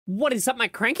What is up, my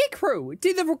cranky crew? It's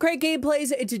the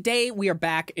CrankGameplays, and today we are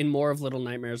back in more of Little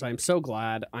Nightmares. I'm so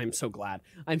glad. I'm so glad.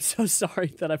 I'm so sorry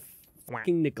that I've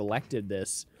fucking neglected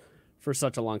this for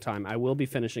such a long time. I will be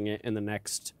finishing it in the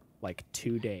next, like,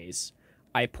 2 days.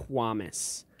 I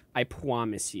promise. I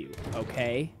promise you,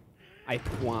 okay? I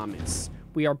promise.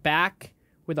 We are back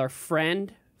with our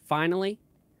friend, finally.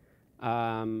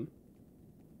 I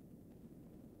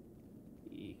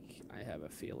have a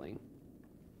feeling.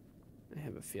 I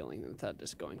have a feeling that that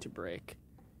is going to break.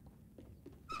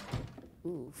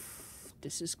 Oof,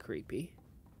 this is creepy.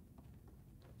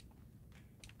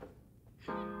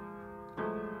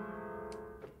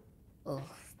 Oh,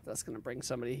 that's gonna bring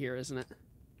somebody here, isn't it?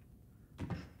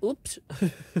 Oops.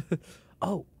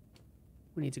 Oh,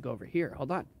 we need to go over here.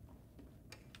 Hold on.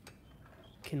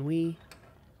 Can we?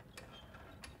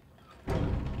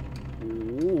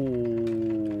 Ooh.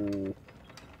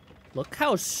 Look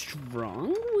how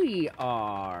strong we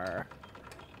are.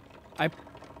 I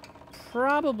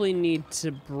probably need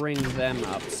to bring them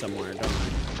up somewhere, don't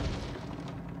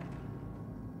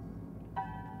I?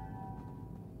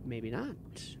 Maybe not.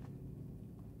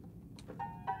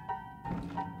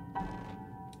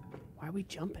 Why are we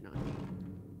jumping on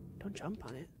it? Don't jump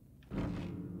on it.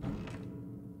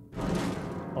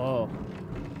 Oh.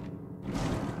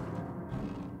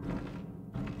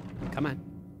 Come on.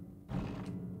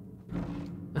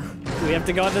 We have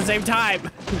to go at the same time.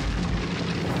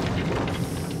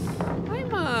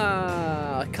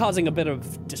 I'm causing a bit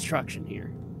of destruction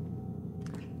here.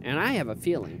 And I have a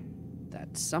feeling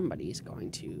that somebody's going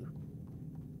to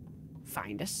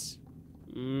find us.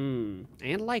 And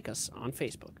like us on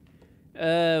Facebook.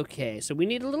 Okay, so we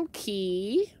need a little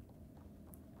key.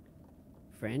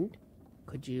 Friend,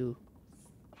 could you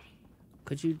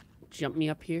jump me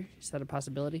up here? Is that a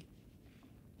possibility?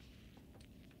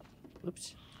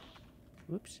 Whoops.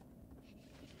 Whoops.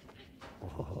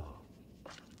 Oh.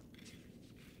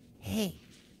 Hey.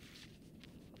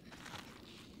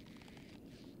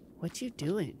 What you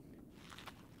doing?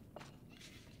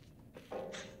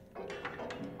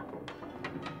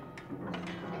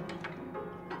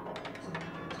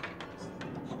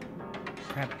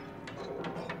 Crap.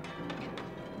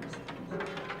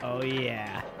 Oh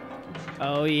yeah.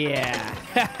 Oh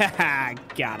yeah.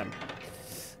 Got him.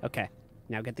 Okay.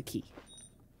 Now get the key.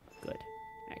 Good.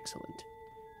 Excellent.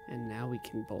 And now we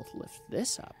can both lift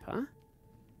this up, huh?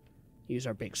 Use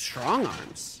our big strong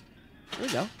arms. There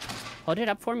we go. Hold it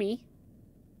up for me.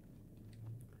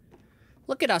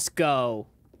 Look at us go.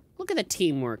 Look at the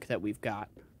teamwork that we've got.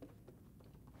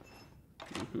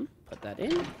 Put that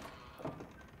in.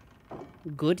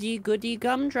 Goody, goody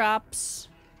gumdrops.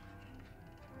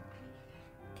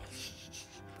 We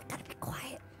gotta be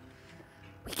quiet.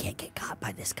 We can't get caught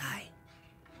by this guy.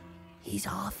 He's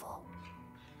awful.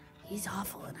 He's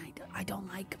awful, and I don't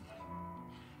like him.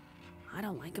 I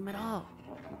don't like him at all.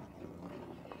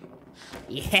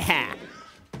 Yeah.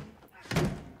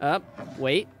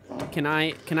 Wait. Can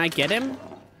I get him?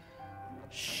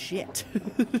 Shit.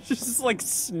 Just like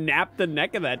snap the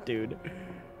neck of that dude.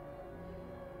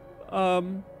 Are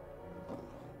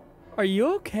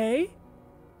you okay?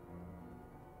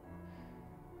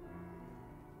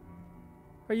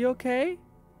 Are you okay?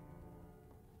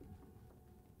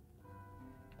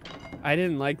 I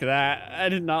didn't like that. I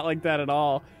did not like that at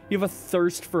all. You have a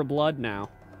thirst for blood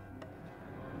now.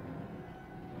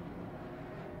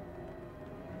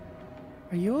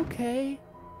 Are you okay?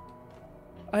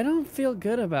 I don't feel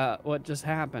good about what just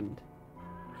happened.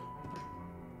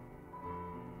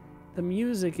 The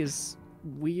music is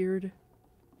weird.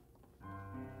 I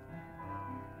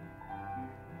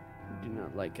do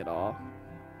not like it all.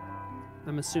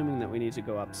 I'm assuming that we need to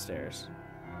go upstairs.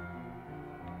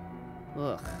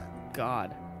 Ugh,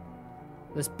 God.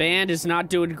 This band is not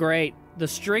doing great. The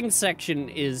string section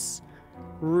is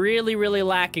really, really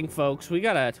lacking, folks. We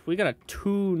gotta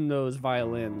tune those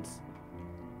violins.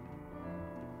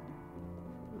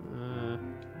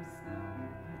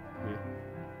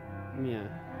 Yeah.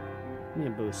 Give me a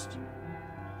boost.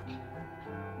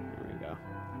 There we go.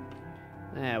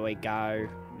 There we go.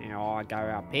 Now I go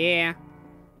up here.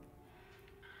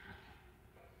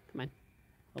 Come on.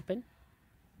 Open.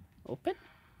 Open.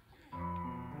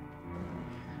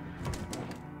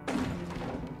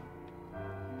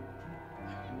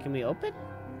 Can we open?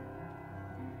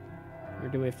 Or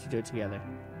do we have to do it together?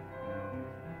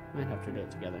 Might have to do it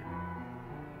together.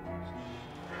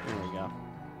 There we go.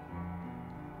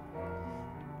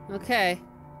 Okay.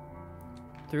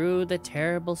 Through the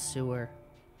terrible sewer.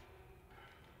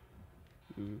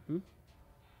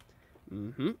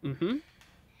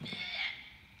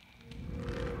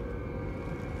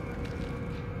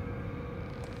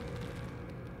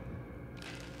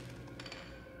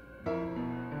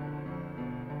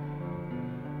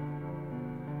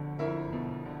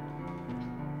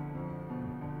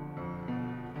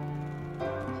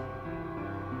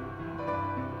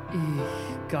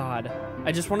 God.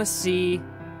 I just want to see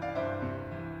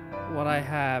what I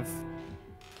have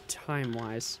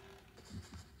time-wise.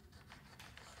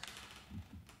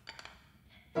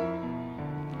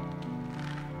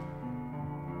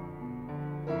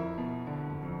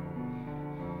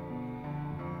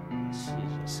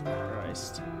 Jesus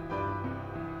Christ.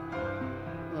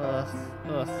 Ugh.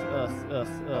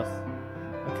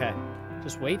 Okay.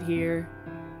 Just wait here.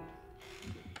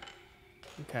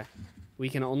 Okay. We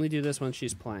can only do this when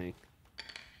she's playing.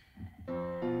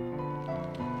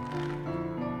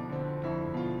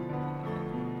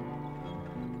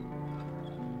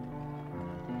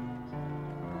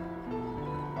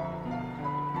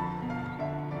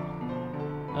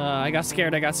 I got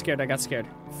scared.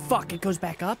 Fuck, it goes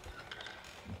back up?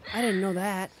 I didn't know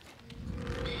that.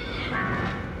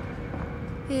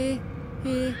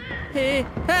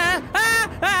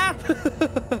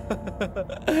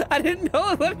 I didn't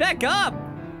know it went back up.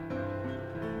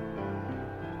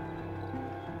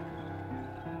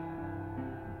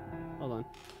 Hold on.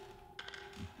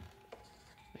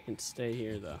 I can stay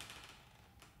here though.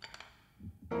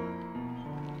 Come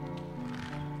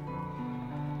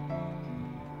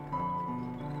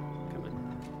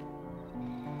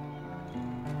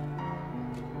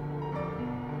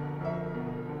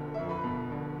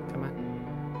on. Come on.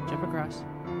 Jump across.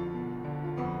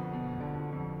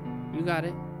 You got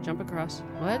it. Jump across.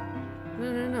 What?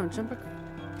 No. Jump across.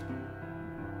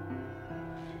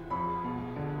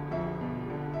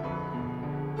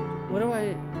 What do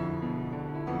I...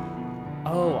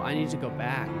 Oh, I need to go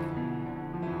back.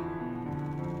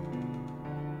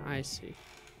 I see.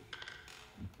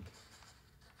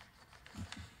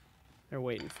 They're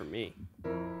waiting for me.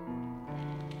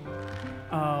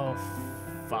 Oh,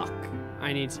 fuck.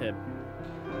 I need to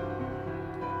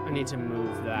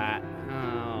move that.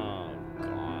 Oh,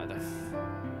 God.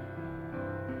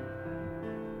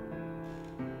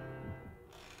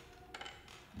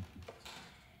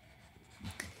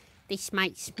 This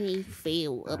makes me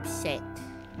feel upset.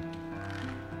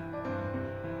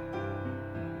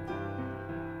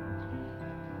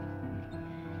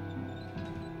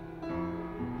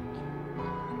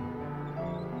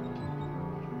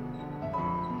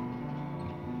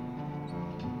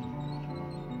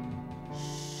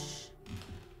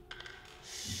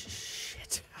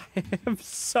 Shit. I am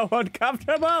so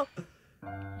uncomfortable.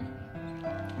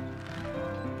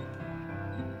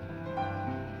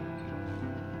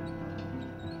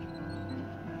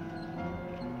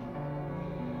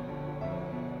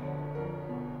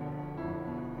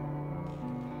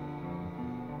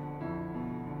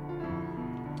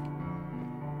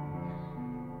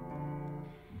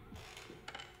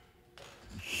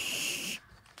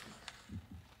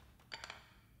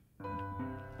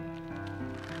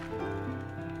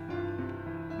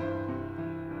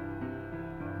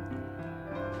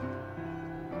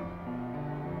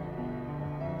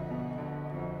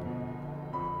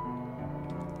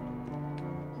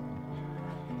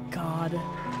 God.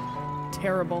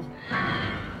 Terrible.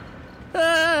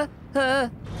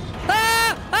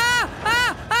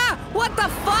 What the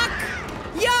fuck?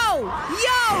 Yo!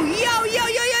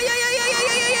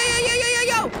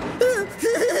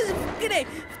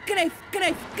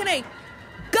 G'day.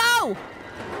 Go!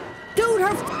 Dude,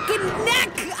 her fucking neck!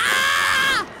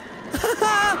 Ah!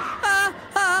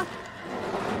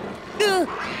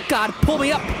 God, pull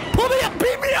me up!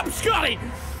 Beat me up, Scotty!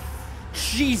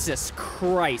 Jesus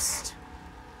Christ.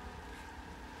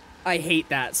 I hate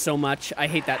that so much. I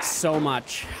hate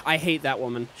that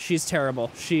woman. She's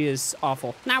terrible. She is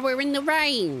awful. Now we're in the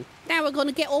rain. Now we're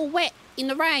gonna get all wet in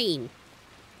the rain.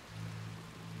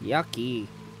 Yucky.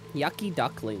 Yucky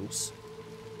ducklings.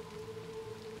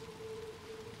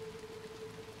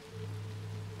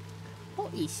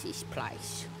 What is this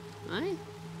place? Eh?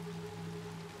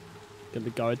 Gonna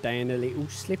go down a little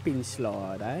slip and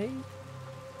slide, eh?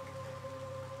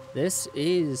 This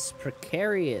is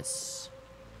precarious.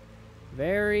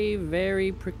 Very,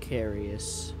 very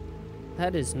precarious.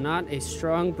 That is not a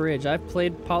strong bridge. I've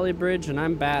played poly bridge and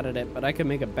I'm bad at it, but I can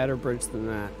make a better bridge than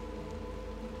that.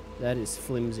 That is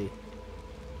flimsy.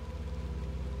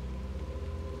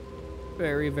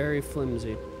 Very, very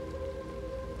flimsy.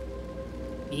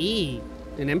 Eee,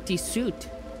 an empty suit.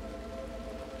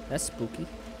 That's spooky.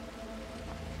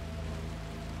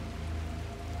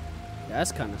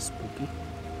 That's kind of spooky.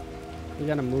 We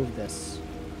gotta move this.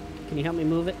 Can you help me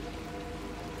move it?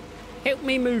 Help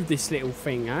me move this little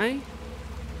thing, eh?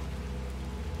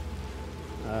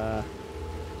 Oh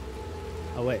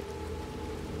wait.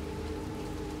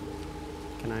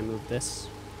 Can I move this?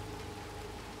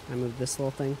 Can I move this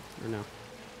little thing? Or no?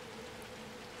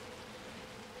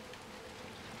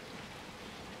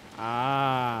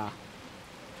 Ah.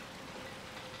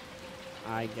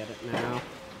 I get it now.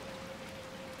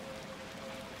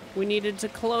 We needed to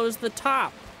close the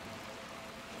top.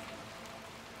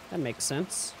 That makes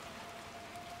sense.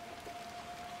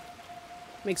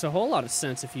 Makes a whole lot of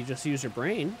sense if you just use your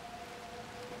brain.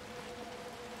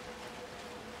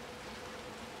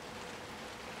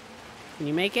 Can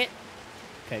you make it?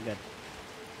 Okay, good.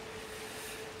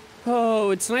 Oh,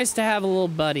 it's nice to have a little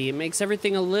buddy. It makes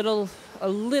everything a little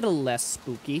less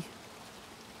spooky.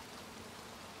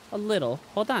 A little.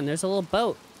 Hold on, there's a little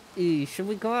boat. Ew, should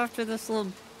we go after this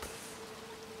little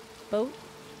boat?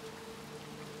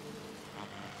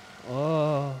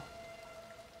 Oh.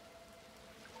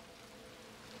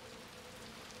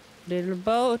 Little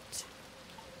boat.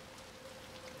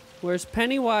 Where's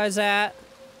Pennywise at?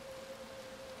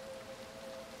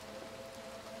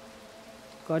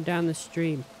 Go down the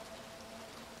stream.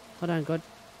 Hold on,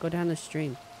 go down the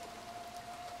stream.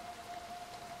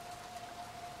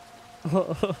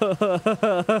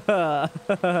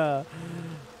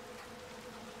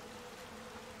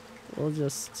 We'll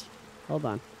just hold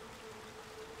on.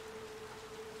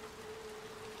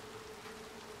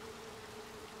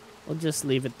 We'll just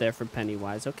leave it there for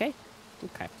Pennywise, okay?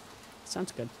 Okay.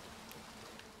 Sounds good.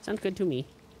 Sounds good to me.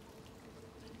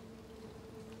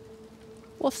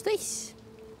 What's this?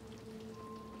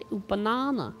 Little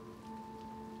banana.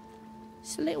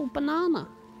 It's a little banana.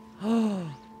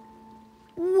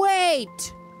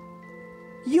 Wait!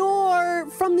 You're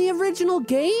from the original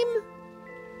game?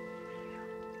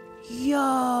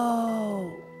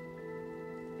 Yo!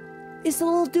 It's the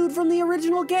little dude from the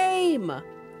original game!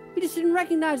 We just didn't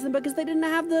recognize them because they didn't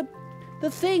have the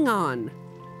thing on.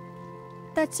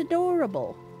 That's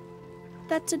adorable.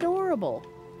 That's adorable.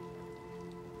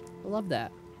 I love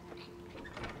that.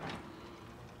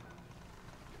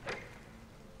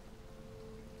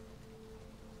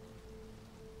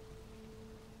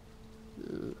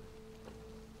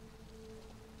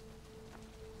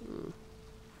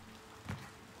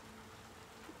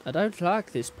 I don't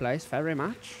like this place very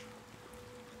much.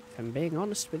 If I'm being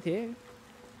honest with you.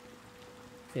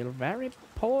 Feel very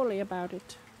poorly about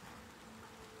it.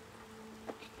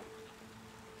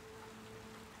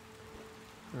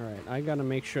 Alright, I gotta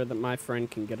make sure that my friend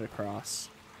can get across.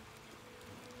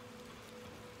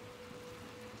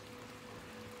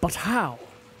 But how?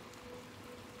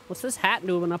 What's this hat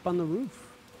doing up on the roof?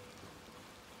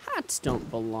 Hats don't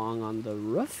belong on the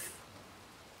roof.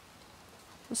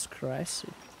 That's crazy.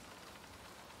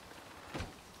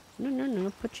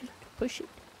 No, push it.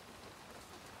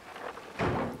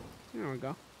 There we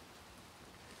go.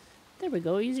 There we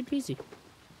go, easy peasy.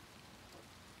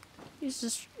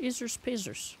 Easers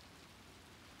pizzers.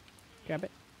 Grab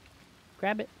it.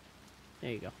 Grab it.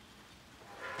 There you go.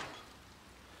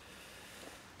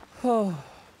 Oh.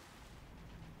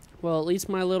 Well, at least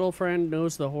my little friend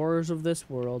knows the horrors of this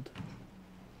world.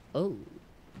 Oh.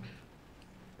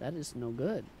 That is no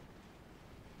good.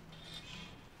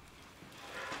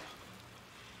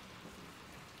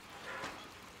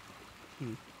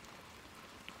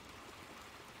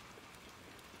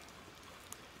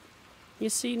 You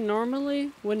see,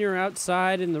 normally when you're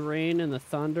outside in the rain and the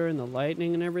thunder and the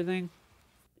lightning and everything,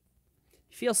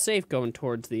 you feel safe going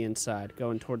towards the inside,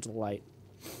 going towards the light.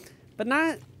 But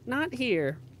not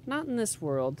here. Not in this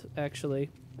world,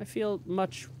 actually. I feel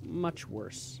much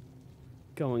worse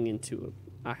going into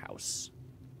a house.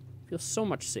 I feel so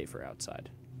much safer outside.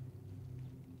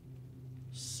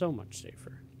 So much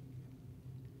safer.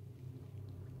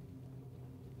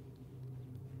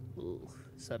 Ooh,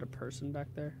 is that a person back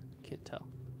there? Can't tell.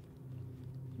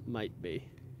 Might be.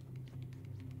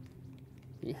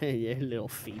 Yeah, little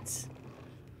feet.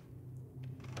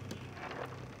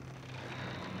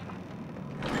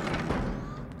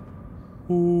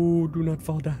 Ooh, do not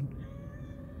fall down.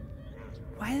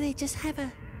 Why do they just have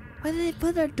a... Why did they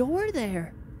put their door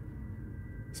there?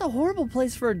 It's a horrible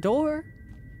place for a door.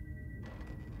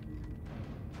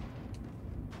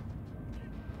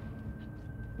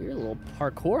 You're a little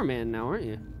parkour man now, aren't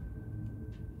you?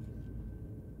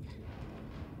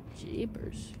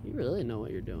 Jeepers. You really know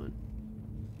what you're doing.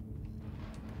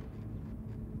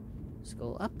 Let's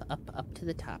go up to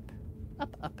the top.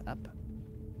 Up.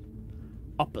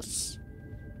 Uppus.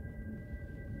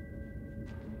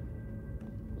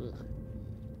 Ugh.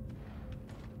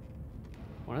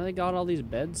 Why do they got all these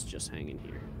beds just hanging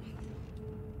here?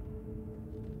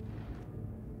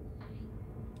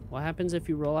 What happens if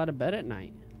you roll out of bed at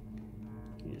night?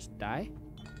 You just die?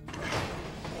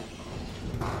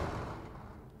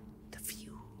 The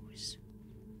fuse.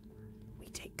 We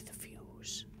take the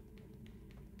fuse.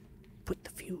 Put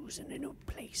the fuse in a new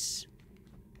place.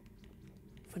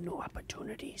 for new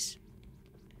opportunities.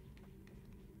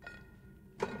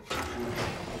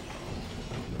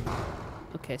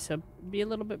 Okay, so be a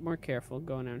little bit more careful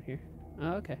going out here.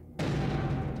 Oh, okay.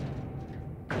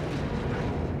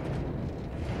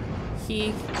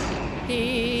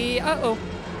 Uh-oh.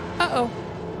 Uh-oh.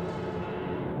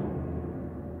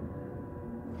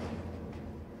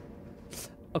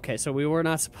 Okay, so we were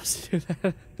not supposed to do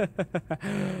that.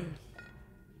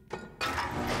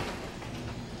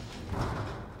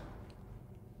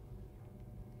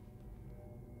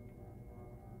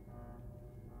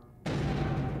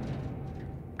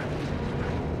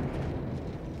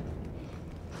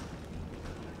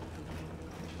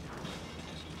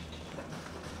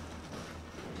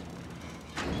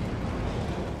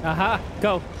 Aha,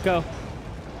 go, go.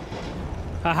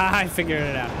 Haha, I figured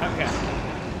it out. Okay.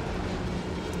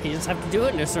 You just have to do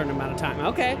it in a certain amount of time.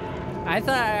 Okay. I don't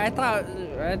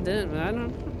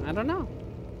know.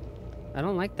 I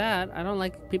don't like that. I don't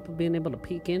like people being able to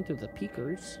peek in through the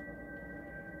peekers.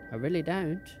 I really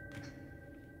don't.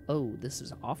 Oh, this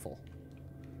is awful.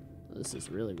 This is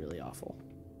really, really awful.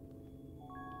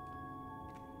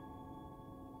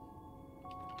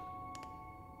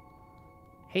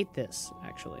 Hate this,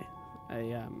 actually.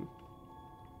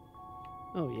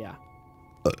 Oh, yeah.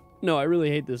 No, I really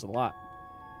hate this a lot.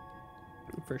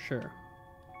 For sure.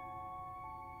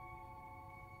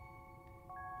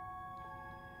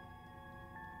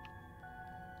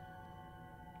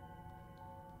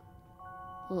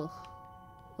 Ugh.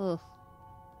 Ugh.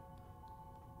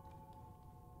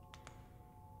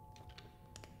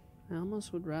 I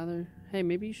almost would rather... Hey,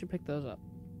 maybe you should pick those up.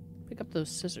 Pick up those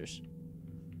scissors.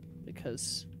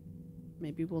 Because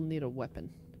maybe we'll need a weapon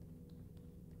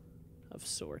of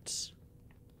sorts.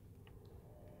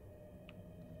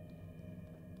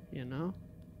 You know?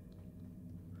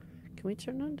 Can we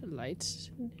turn on the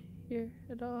lights in here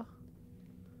at all?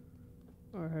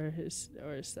 Or is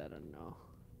that a no?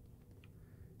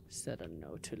 Is that a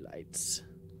no to lights?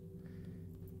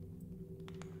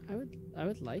 I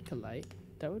would like a light.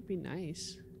 That would be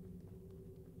nice.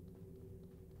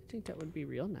 I think that would be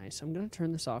real nice. I'm gonna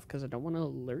turn this off because I don't want to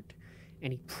alert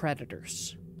any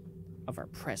predators of our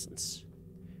presence.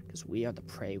 Because we are the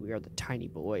prey. We are the tiny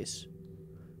boys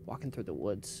walking through the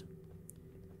woods.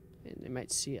 And they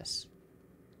might see us.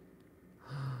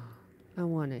 I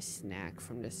want a snack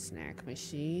from the snack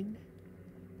machine.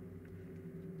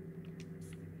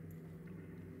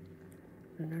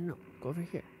 No, no, no. Go over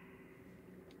here.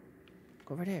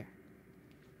 Go over there.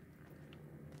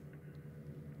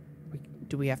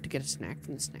 Do we have to get a snack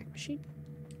from the snack machine?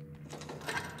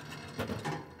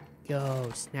 Go,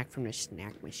 snack from the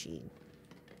snack machine.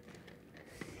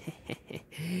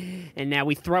 And now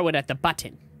we throw it at the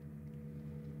button.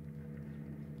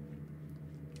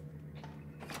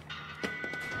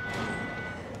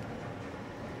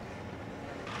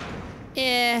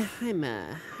 Yeah, I'm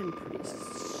pretty sure.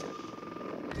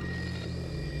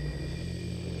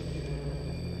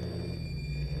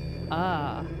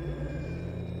 Ah.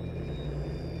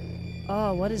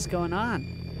 Oh, what is going on?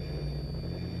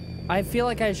 I feel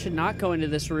like I should not go into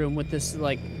this room with this,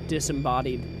 like,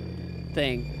 disembodied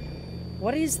thing.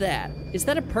 What is that? Is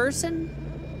that a person?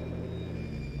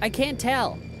 I can't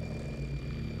tell.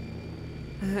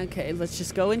 Okay, let's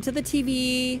just go into the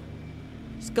TV.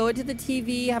 Just go into the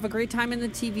TV, have a great time in the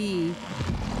TV.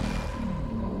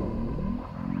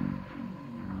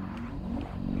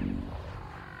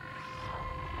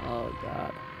 Oh,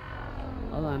 God.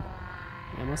 Hold on.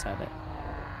 I almost had it.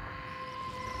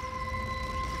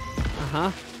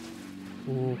 Uh-huh.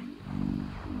 Ooh.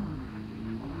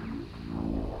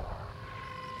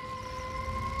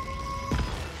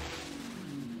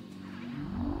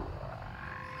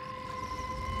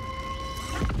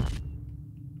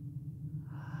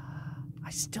 I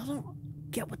still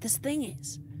don't get what this thing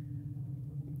is.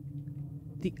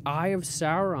 The Eye of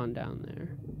Sauron down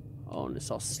there. Oh, and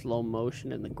it's all slow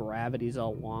motion and the gravity's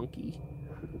all wonky.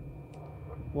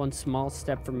 One small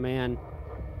step for man.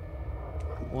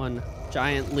 One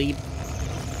giant leap.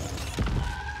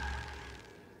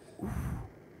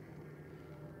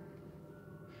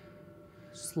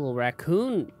 This little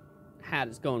raccoon hat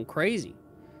is going crazy.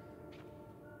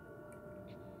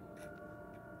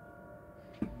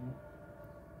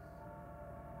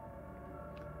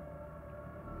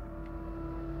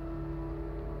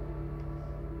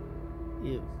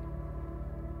 Ew.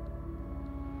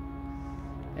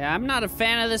 Yeah, I'm not a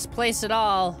fan of this place at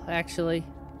all, actually.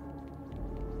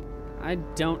 I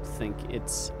don't think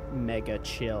it's mega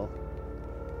chill.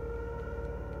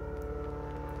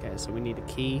 Okay, so we need a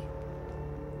key.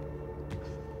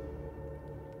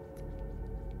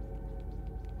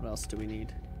 What else do we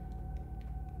need?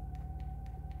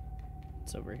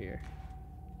 It's over here.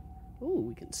 Ooh,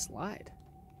 we can slide.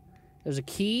 There's a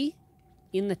key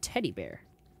in the teddy bear.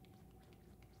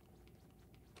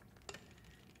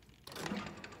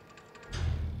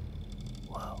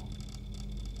 Whoa.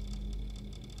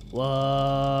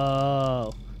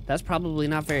 Whoa. That's probably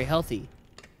not very healthy.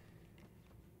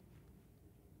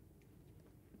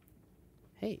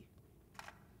 Hey.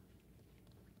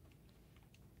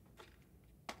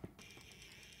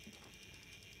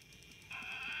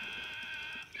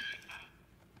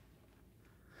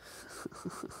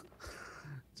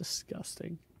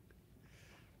 Disgusting.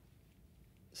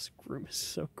 This room is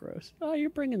so gross. Oh, you're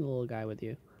bringing the little guy with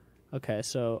you. Okay,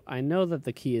 so I know that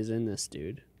the key is in this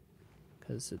dude.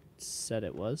 Because it said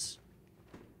it was.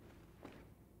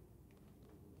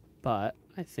 But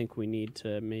I think we need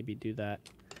to maybe do that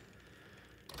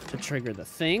to trigger the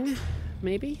thing.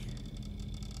 Maybe?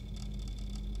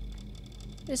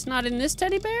 It's not in this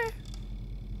teddy bear? What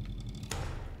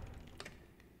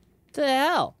the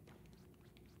hell?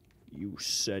 You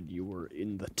said you were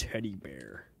in the teddy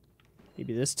bear.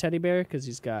 Maybe this teddy bear? Because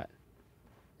he's got...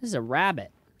 This is a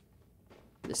rabbit.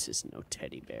 This is no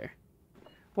teddy bear.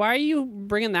 Why are you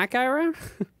bringing that guy around?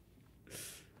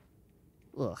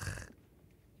 Ugh.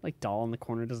 Like doll in the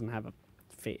corner doesn't have a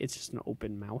face. It's just an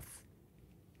open mouth.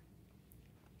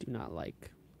 Do not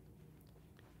like.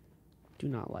 Do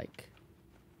not like.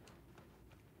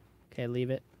 Okay, leave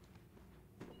it.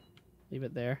 Leave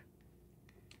it there.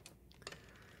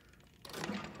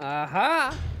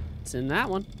 Aha! It's in that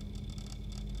one.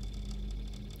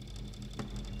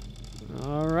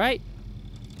 All right.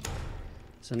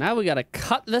 So now we gotta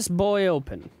cut this boy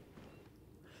open.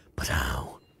 But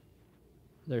how?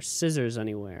 There's scissors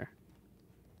anywhere.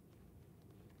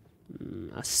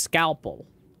 A scalpel.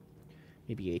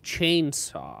 Maybe a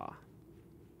chainsaw.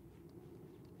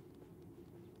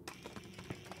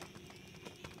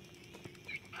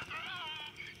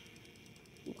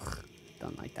 Ugh,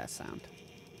 don't like that sound.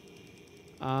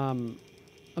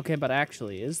 Okay, but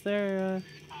actually, is there,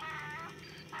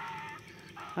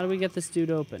 how do we get this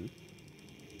dude open?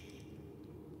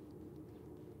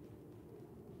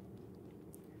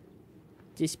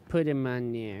 Just put him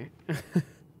on there.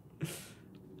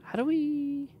 How do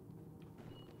we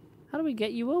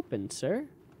get you open, sir?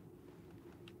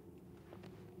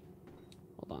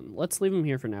 Hold on. Let's leave him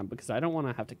here for now because I don't want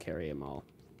to have to carry him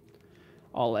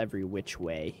all every which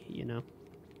way, you know?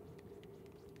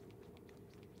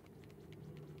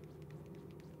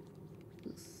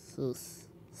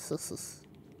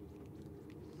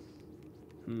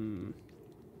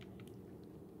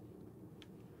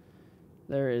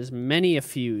 There is many a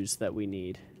fuse that we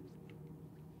need.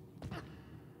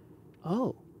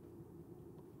 Oh.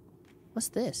 What's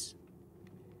this?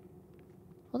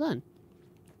 Hold on.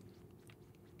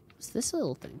 What's this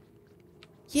little thing?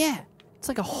 Yeah, it's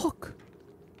like a hook.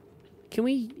 Can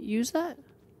we use that?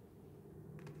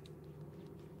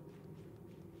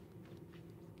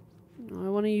 I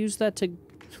want to use that to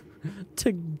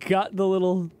to gut the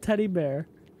little teddy bear.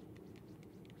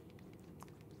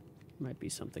 Might be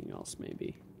something else,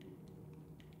 maybe.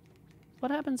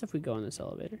 What happens if we go in this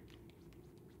elevator?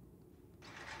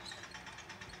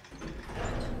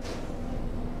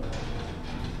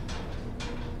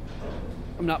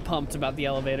 I'm not pumped about the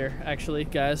elevator, actually,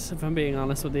 guys, if I'm being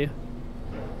honest with you.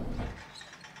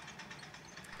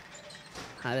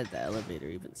 How did the elevator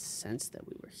even sense that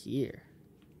we were here?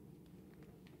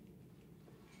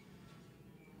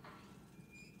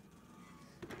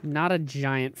 Not a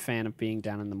giant fan of being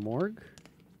down in the morgue.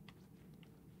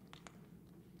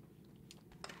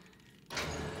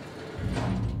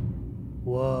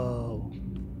 Whoa.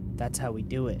 That's how we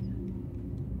do it.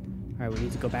 All right, we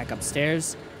need to go back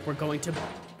upstairs. We're going to...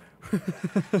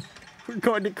 We're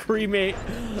going to cremate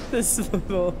this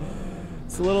little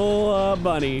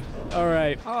bunny. All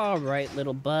right. All right,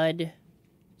 little bud.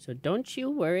 So don't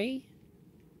you worry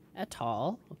at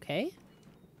all, okay?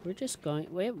 We're just going...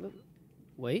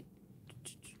 Wait.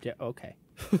 Okay.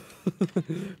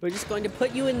 We're just going to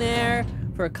put you in there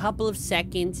for a couple of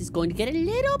seconds. It's going to get a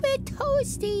little bit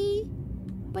toasty,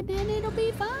 but then it'll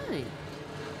be fine.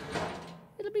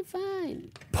 It'll be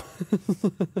fine.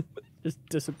 Just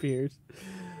disappears.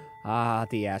 Ah,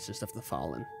 the ashes of the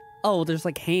fallen. Oh, there's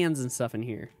like hands and stuff in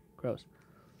here. Gross.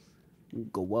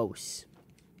 Gross.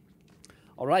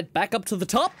 All right, back up to the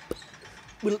top.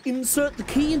 We'll insert the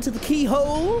key into the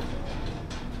keyhole.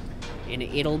 And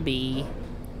it'll be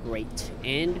great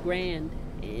and grand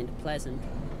and pleasant.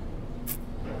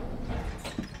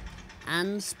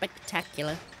 And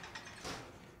spectacular.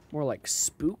 More like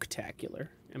spooktacular,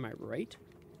 am I right?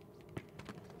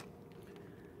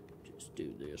 Just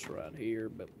do this right here.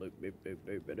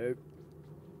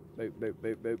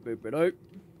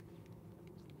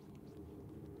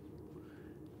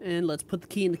 And let's put the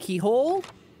key in the keyhole.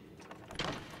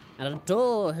 And a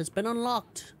door has been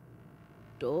unlocked.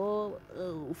 Door,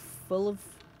 oh, full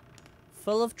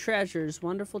of treasures,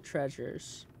 wonderful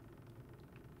treasures.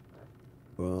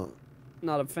 Well,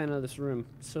 not a fan of this room.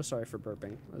 So sorry for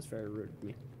burping. That was very rude of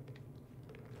me.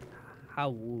 How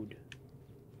would?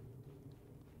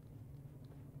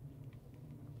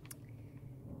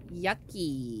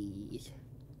 Yucky.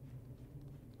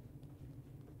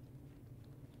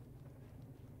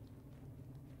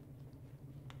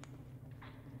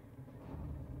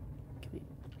 Can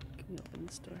we open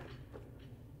this door?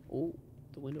 Oh,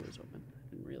 the window is open.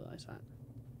 I didn't realize that.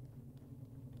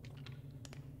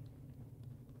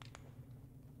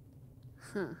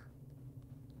 Huh.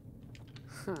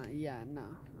 Huh, yeah, no.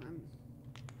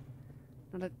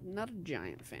 I'm not a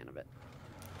giant fan of it.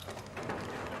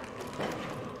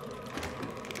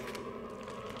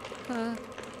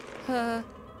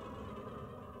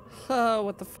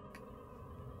 What the fuck?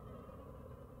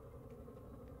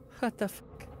 What the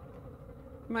fuck?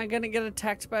 Am I gonna get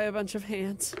attacked by a bunch of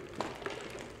hands?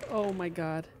 Oh my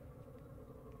god.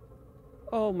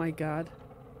 Oh my god.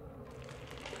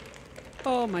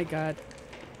 Oh my god.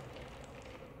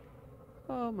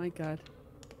 Oh my god.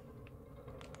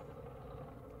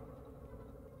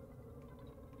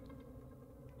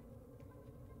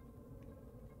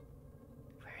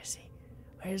 Where is he?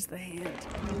 Where's the hand?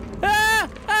 Ah!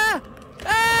 Ah!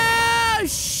 Ah!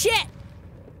 Shit!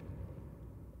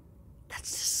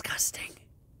 That's disgusting.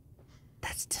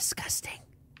 That's disgusting.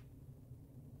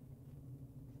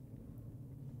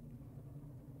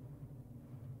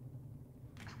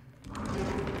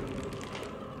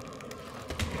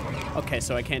 Okay,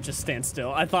 so I can't just stand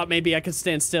still. I thought maybe I could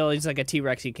stand still. He's like a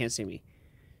T-Rex. He can't see me.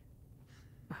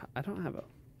 I don't have a...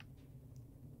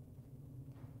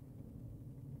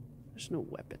 There's no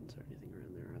weapons or anything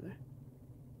around there, are there?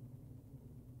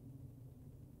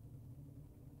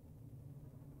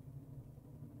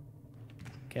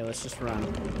 Okay, let's just run.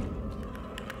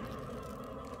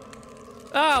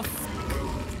 Oh!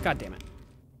 God damn it.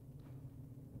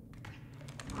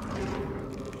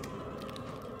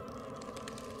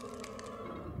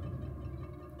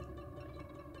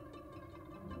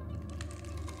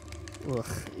 Ugh,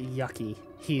 yucky.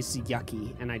 He's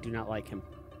yucky, and I do not like him.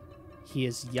 He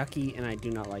is yucky, and I do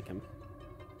not like him.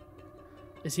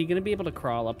 Is he gonna be able to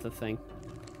crawl up the thing?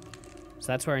 So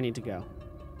that's where I need to go.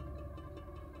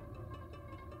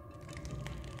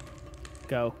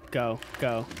 Go, go,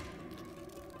 go.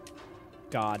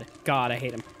 God. God, I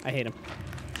hate him. I hate him.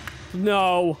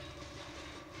 No!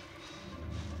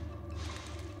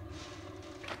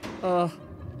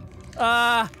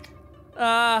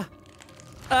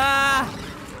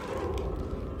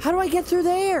 How do I get through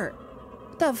there?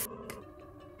 What the f***?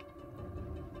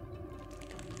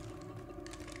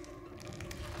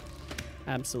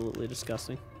 Absolutely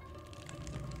disgusting.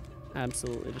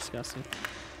 Absolutely disgusting.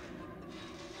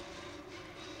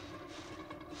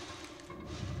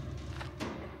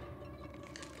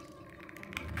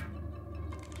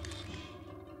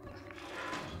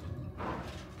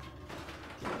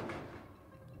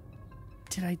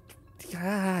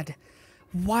 God,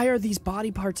 why are these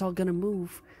body parts all gonna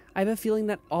move? I have a feeling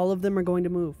that all of them are going to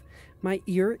move. My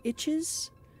ear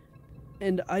itches,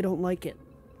 and I don't like it.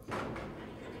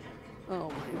 Oh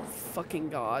my fucking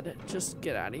god. Just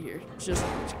get out of here. Just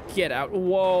get out.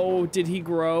 Whoa, did he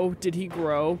grow? Did he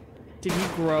grow? Did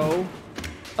he grow?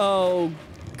 Oh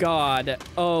god.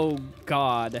 Oh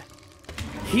god.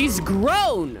 He's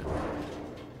grown!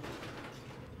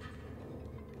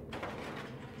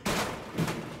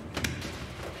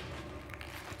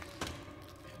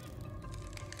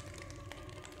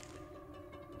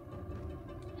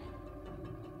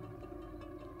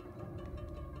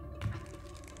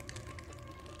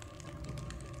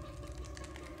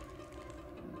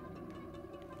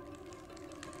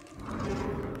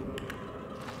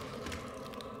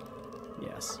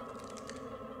 Yes.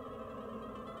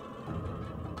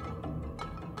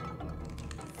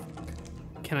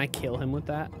 Can I kill him with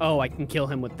that? Oh, I can kill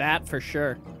him with that for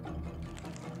sure.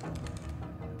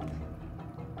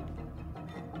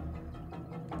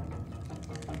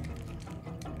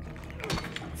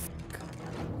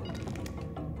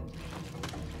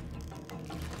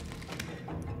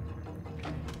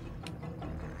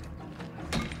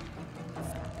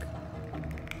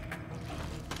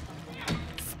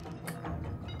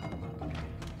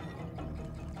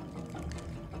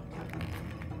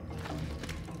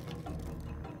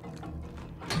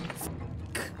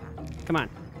 Come on.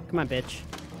 Come on, bitch.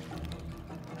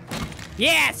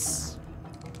 Yes!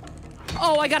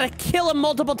 Oh, I gotta kill him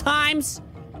multiple times?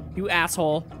 You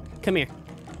asshole. Come here.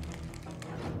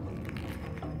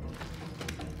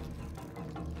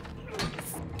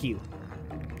 Fuck you.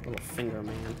 Little finger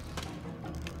man.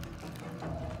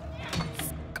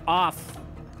 Fuck off.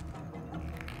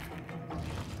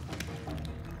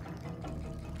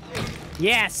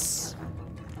 Yes!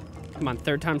 Come on,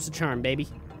 third time's the charm, baby.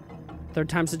 Third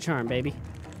time's the charm, baby.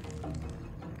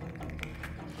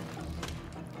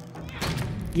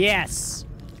 Yes!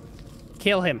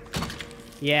 Kill him.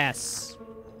 Yes.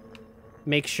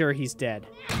 Make sure he's dead.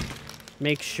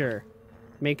 Make sure.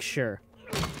 Make sure.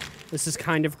 This is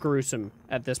kind of gruesome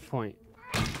at this point.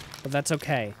 But that's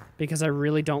okay, because I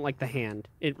really don't like the hand.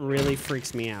 It really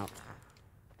freaks me out.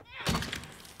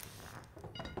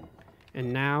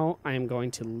 And now I am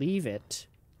going to leave it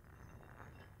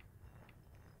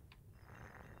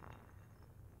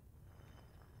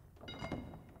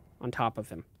on top of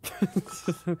him.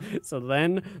 So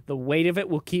then the weight of it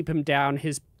will keep him down.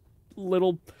 His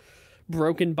little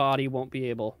broken body won't be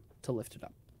able to lift it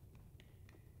up.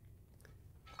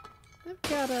 I've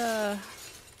got a...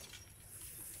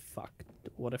 Fuck.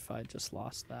 What if I just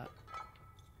lost that?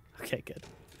 Okay, good.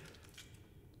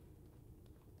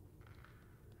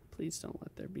 Please don't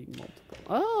let there be multiple.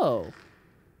 Oh!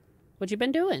 What you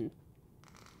been doing?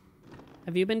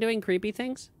 Have you been doing creepy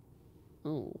things?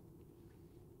 Oh.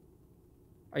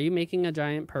 Are you making a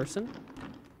giant person?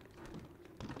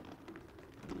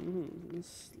 This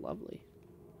is lovely.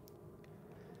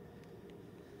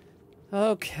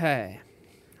 Okay.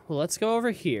 Well, let's go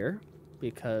over here,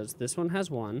 because this one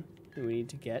has one, and we need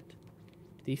to get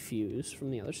the fuse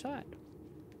from the other side.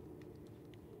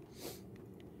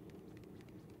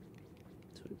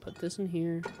 So we put this in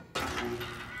here.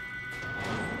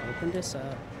 Open this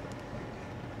up.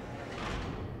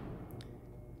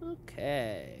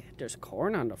 Okay. There's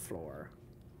corn on the floor.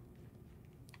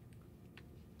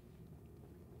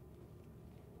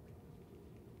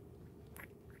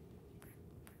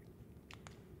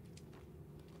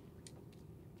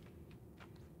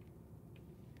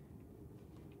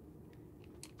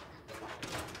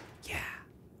 Yeah.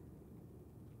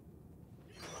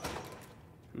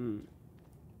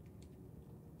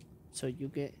 So you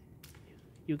get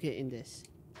in this.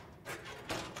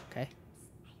 Okay.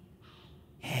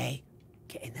 Hey,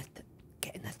 get in the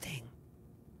thing.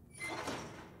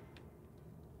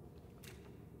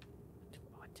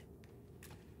 What?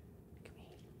 Come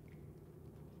here.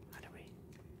 How do we?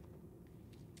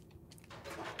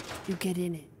 You get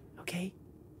in it, okay?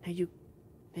 Now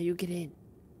you get in.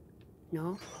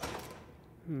 No?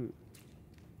 We'll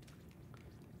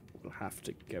have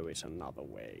to go it another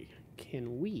way.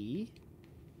 Can we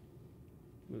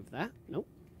move that? Nope.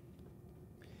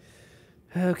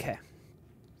 Okay.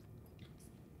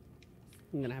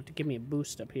 I'm gonna have to give me a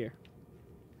boost up here.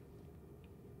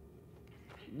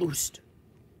 Boost.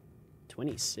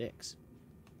 26.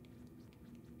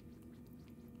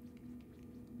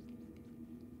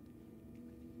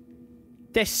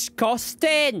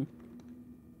 Disgusting!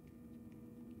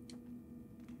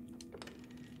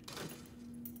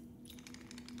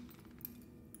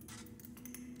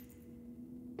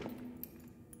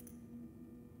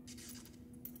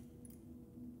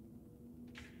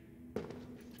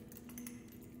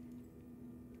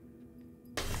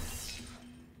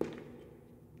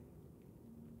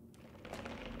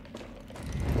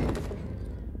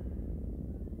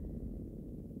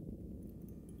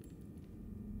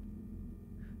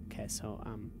 Okay, so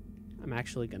I'm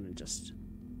actually gonna just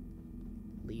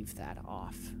leave that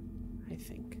off, I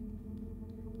think.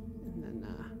 And then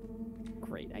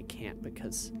great, I can't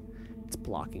because it's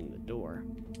blocking the door.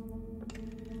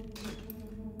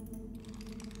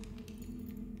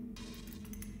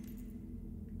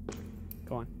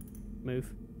 Go on.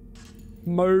 Move.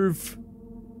 Move!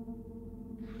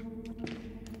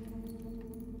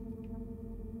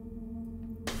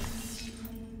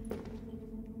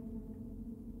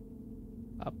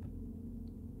 Up.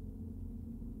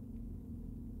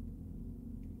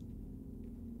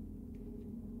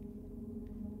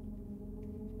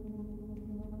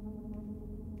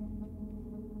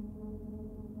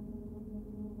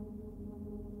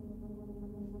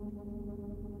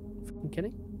 Fucking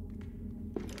kidding?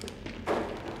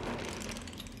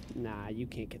 Nah, you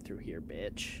can't get through here,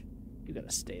 bitch. You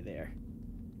gotta stay there.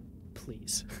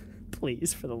 Please.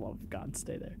 Please, for the love of God,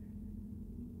 stay there.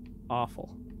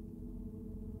 Awful.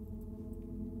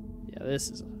 Yeah,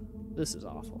 this is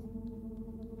awful.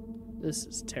 This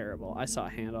is terrible. I saw a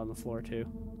hand on the floor too.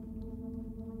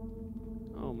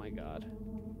 Oh my god.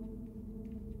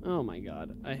 Oh my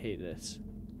god. I hate this.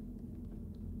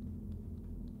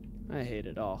 I hate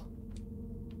it all.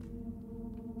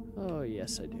 Oh,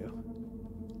 yes, I do.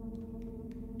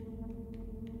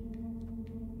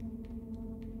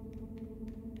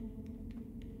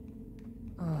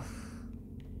 Ugh.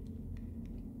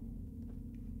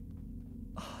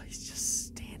 Oh, he's just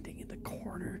standing in the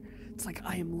corner. It's like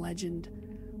I Am Legend.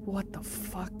 What the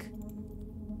fuck?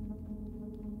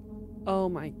 Oh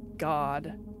my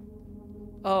god.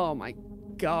 Oh my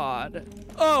god.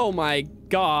 Oh my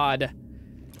god.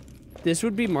 This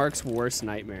would be Mark's worst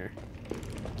nightmare.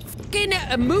 Fucking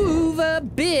move,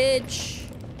 bitch.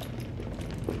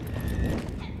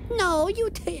 No, you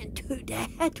can't do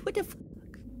that. What the fuck?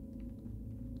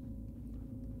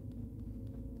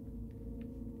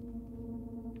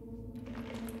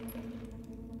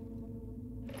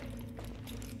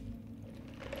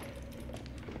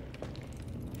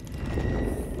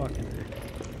 Fucking A.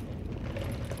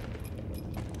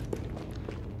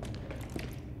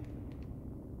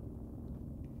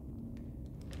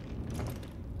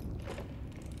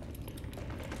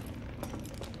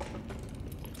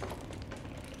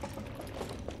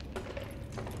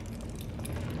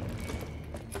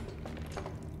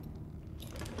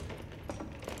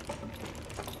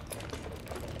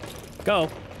 Go.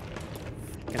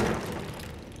 Fucking A.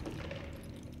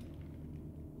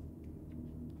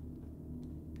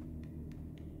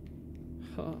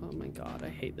 Oh my god, I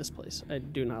hate this place. I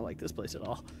do not like this place at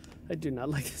all. I do not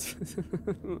like this place.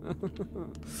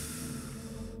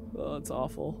 Oh, it's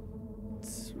awful.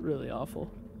 It's really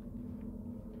awful.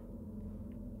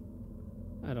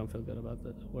 I don't feel good about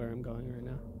where I'm going right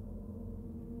now.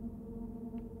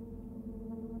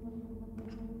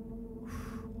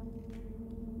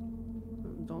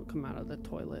 Don't come out of the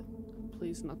toilet.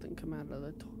 Please, nothing come out of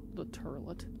the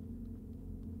toilet.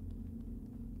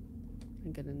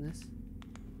 And get in this.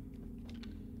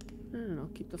 No,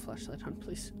 keep the flashlight on,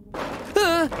 please.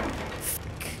 Ah!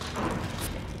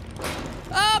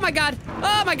 Oh my god!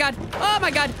 Oh my god! Oh my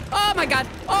god! Oh my god!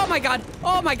 Oh my god!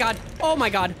 Oh my god! Oh my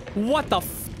god! What the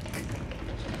f?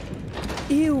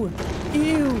 Ew!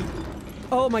 Ew!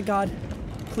 Oh my god!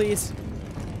 Please!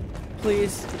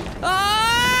 Please!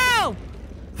 Oh!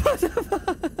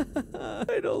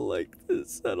 I don't like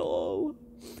this at all.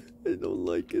 I don't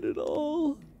like it at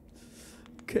all.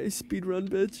 Okay, speed run,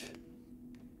 bitch.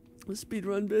 Speed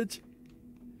run, bitch.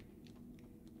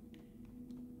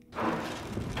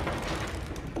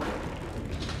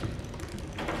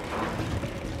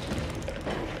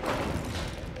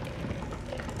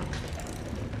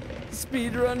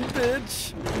 Speed run,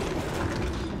 bitch.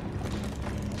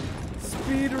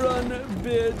 Speed run,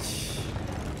 bitch.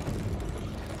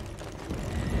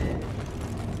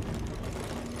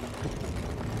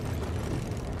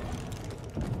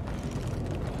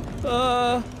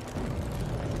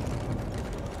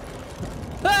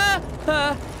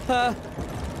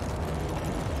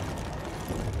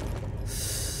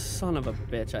 Son of a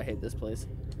bitch, I hate this place.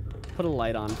 Put a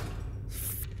light on.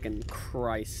 Fucking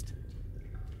Christ.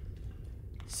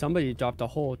 Somebody dropped a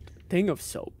whole thing of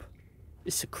soap.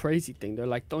 It's a crazy thing. They're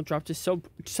like, don't drop the soap.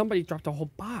 Somebody dropped a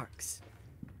whole box.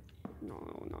 No.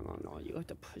 You have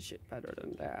to push it better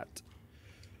than that.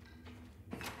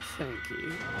 Thank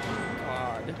you.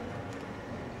 God.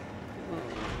 Oh,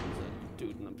 there's a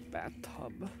dude in a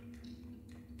bathtub.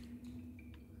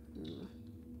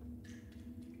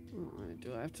 Oh,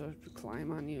 do I have to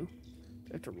climb on you?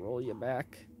 Do I have to roll you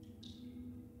back?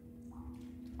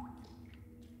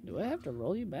 Do I have to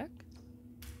roll you back?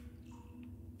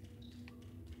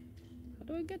 How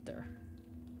do I get there?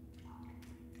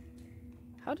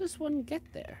 How does one get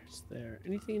there? Is there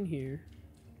anything in here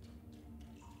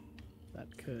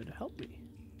that could help me?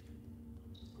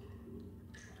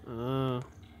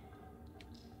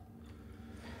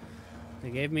 They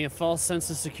gave me a false sense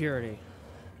of security.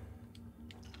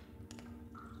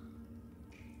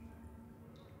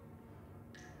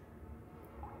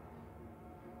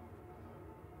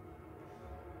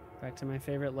 Back to my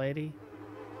favorite lady.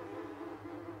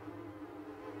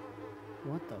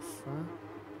 What the fuck?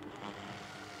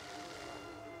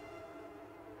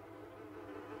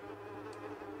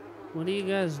 What are you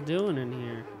guys doing in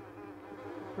here?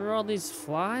 What are all these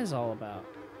flies all about?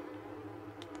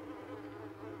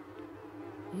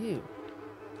 Ew.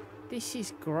 This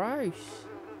is gross.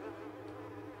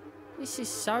 This is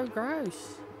so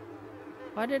gross.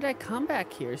 Why did I come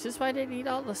back here? Is this why they need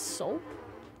all the soap?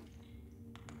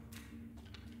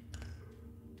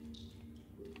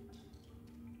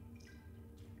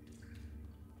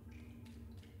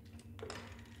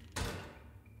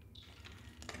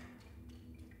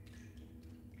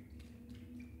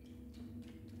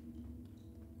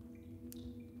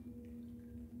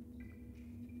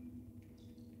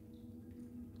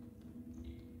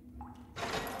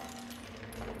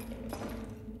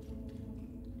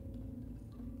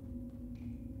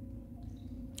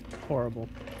 Horrible.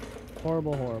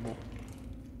 Horrible, horrible.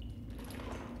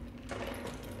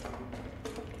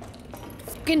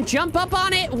 Fucking jump up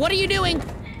on it! What are you doing?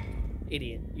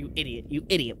 Idiot. You idiot. You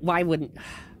idiot. Why wouldn't...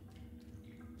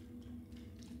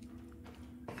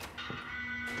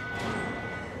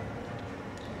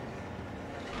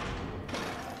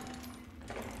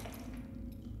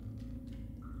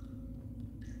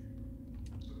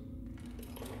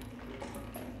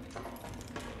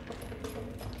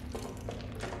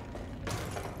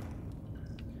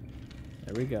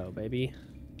 There we go, baby.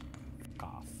 Fuck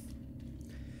off.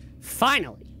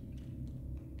 Finally!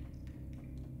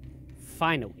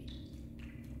 Finally.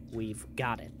 We've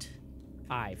got it.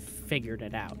 I've figured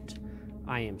it out.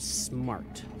 I am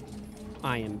smart.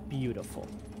 I am beautiful.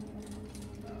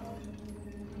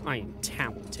 I am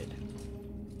talented.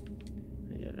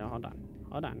 Hold on.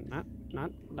 Hold on.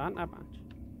 Not that much.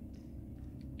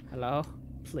 Hello?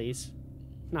 Please.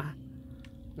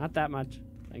 Not that much.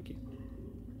 Thank you.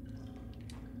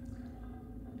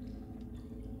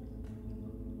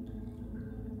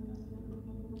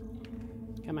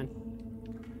 Come on.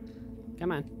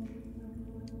 Come on.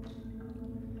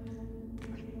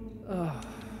 Oh,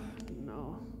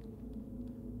 no.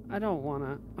 I don't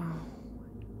wanna. Oh.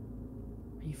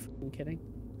 Are you fucking kidding?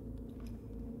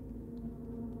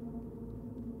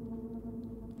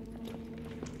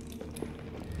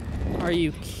 Are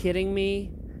you kidding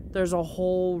me? There's a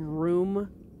whole room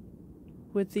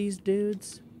with these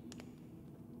dudes?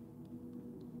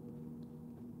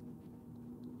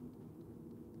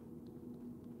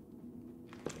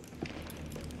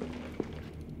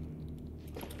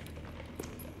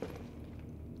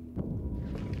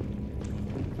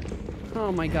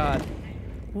 Oh my god.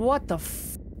 What the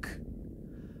fuck?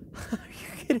 Are you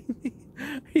kidding me?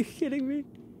 Are you kidding me?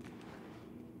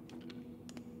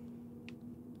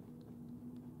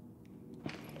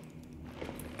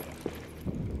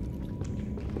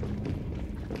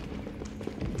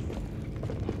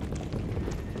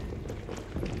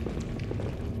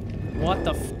 What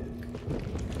the fuck?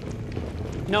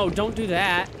 No, don't do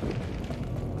that.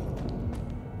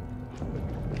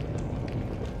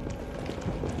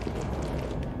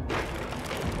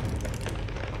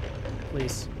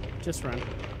 Please, just run.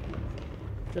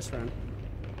 Just run.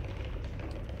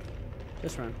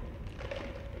 Just run.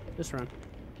 Just run.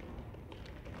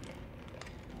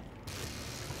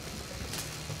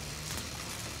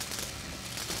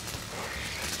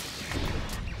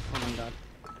 Oh my god.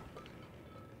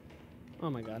 Oh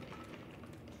my god.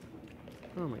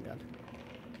 Oh my god.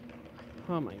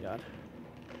 Oh my god.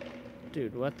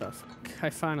 Dude, what the fuck? I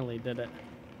finally did it.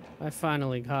 I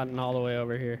finally gotten all the way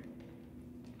over here.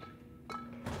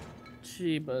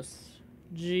 Jeebus.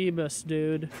 Jeebus,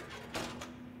 dude.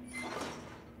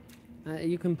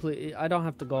 You completely... I don't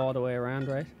have to go all the way around,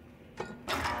 right?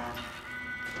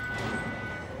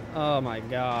 Oh my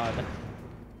god.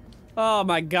 Oh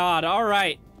my god,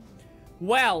 alright.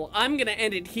 Well, I'm gonna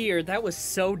end it here. That was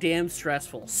so damn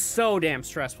stressful. So damn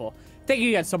stressful. Thank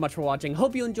you guys so much for watching.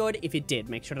 Hope you enjoyed. If you did,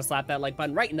 make sure to slap that like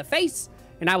button right in the face.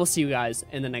 And I will see you guys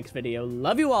in the next video.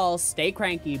 Love you all. Stay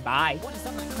cranky. Bye.